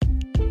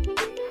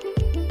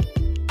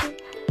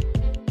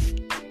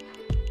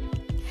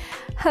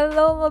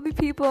Hello, lovely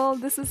people.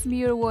 This is me,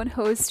 your one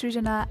host,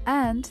 Srijana,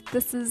 and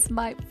this is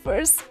my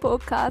first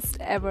podcast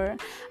ever.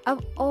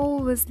 I've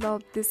always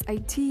loved this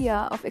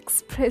idea of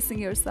expressing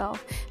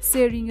yourself,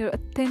 sharing your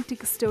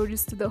authentic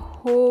stories to the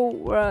whole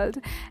world.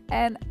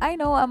 And I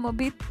know I'm a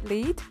bit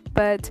late,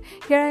 but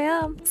here I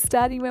am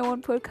starting my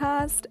own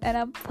podcast, and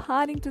I'm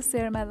planning to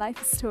share my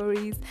life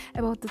stories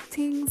about the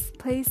things,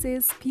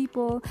 places,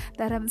 people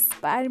that have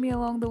inspired me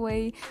along the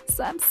way.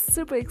 So I'm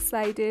super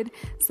excited.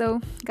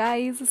 So,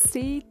 guys,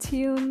 stay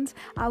tuned.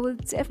 I will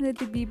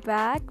definitely be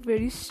back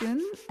very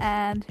soon.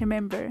 And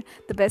remember,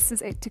 the best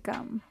is yet to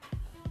come.